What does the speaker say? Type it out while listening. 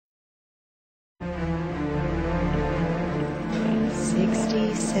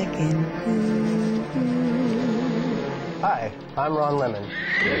60-second Hi, I'm Ron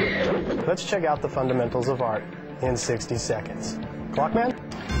Lemen. Let's check out the fundamentals of art in 60 seconds. Clockman?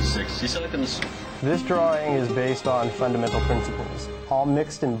 60 seconds. This drawing is based on fundamental principles, all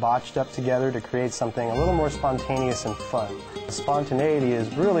mixed and botched up together to create something a little more spontaneous and fun. Spontaneity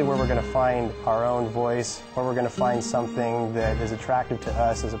is really where we're going to find our own voice, where we're going to find something that is attractive to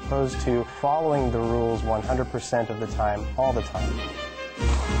us as opposed to following the rules 100% of the time, all the time.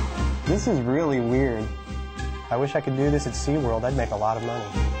 This is really weird. I wish I could do this at SeaWorld. I'd make a lot of money.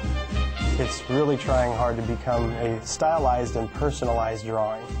 It's really trying hard to become a stylized and personalized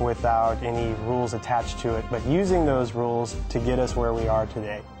drawing without any rules attached to it, but using those rules to get us where we are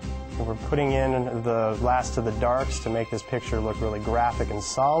today. We're putting in the last of the darks to make this picture look really graphic and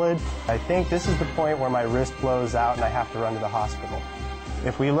solid. I think this is the point where my wrist blows out and I have to run to the hospital.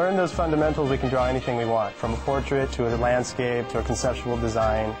 If we learn those fundamentals, we can draw anything we want, from a portrait to a landscape to a conceptual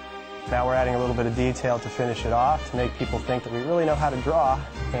design. Now we're adding a little bit of detail to finish it off, to make people think that we really know how to draw,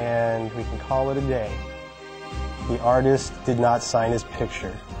 and we can call it a day. The artist did not sign his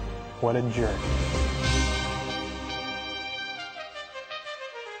picture. What a jerk.